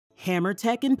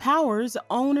HammerTech empowers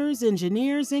owners,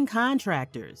 engineers, and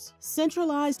contractors.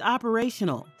 Centralized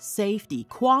operational, safety,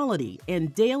 quality,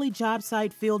 and daily job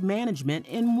site field management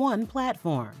in one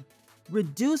platform.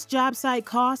 Reduce job site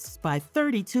costs by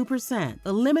 32%.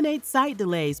 Eliminate site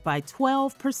delays by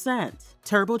 12%.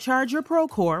 Turbocharge your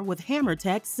Procore with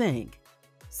HammerTech Sync.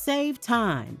 Save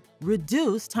time.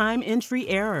 Reduce time entry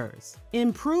errors.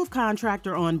 Improve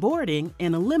contractor onboarding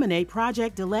and eliminate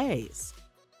project delays.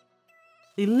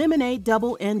 Eliminate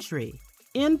double entry.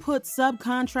 Input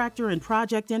subcontractor and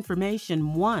project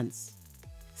information once.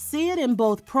 See it in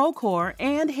both Procore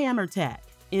and HammerTech.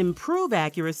 Improve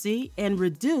accuracy and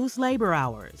reduce labor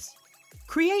hours.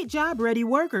 Create job-ready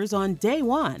workers on day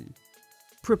one.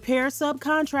 Prepare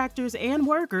subcontractors and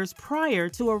workers prior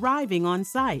to arriving on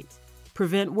site.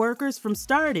 Prevent workers from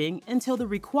starting until the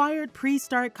required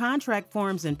pre-start contract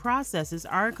forms and processes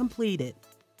are completed.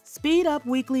 Speed up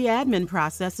weekly admin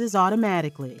processes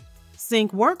automatically.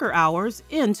 Sync worker hours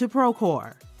into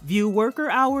Procore. View worker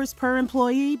hours per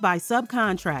employee by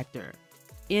subcontractor.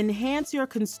 Enhance your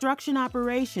construction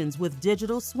operations with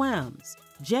digital SWIMs,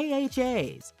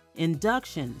 JHAs,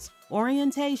 inductions,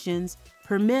 orientations,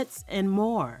 permits, and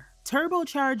more.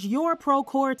 Turbocharge your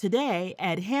Procore today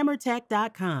at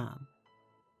HammerTech.com.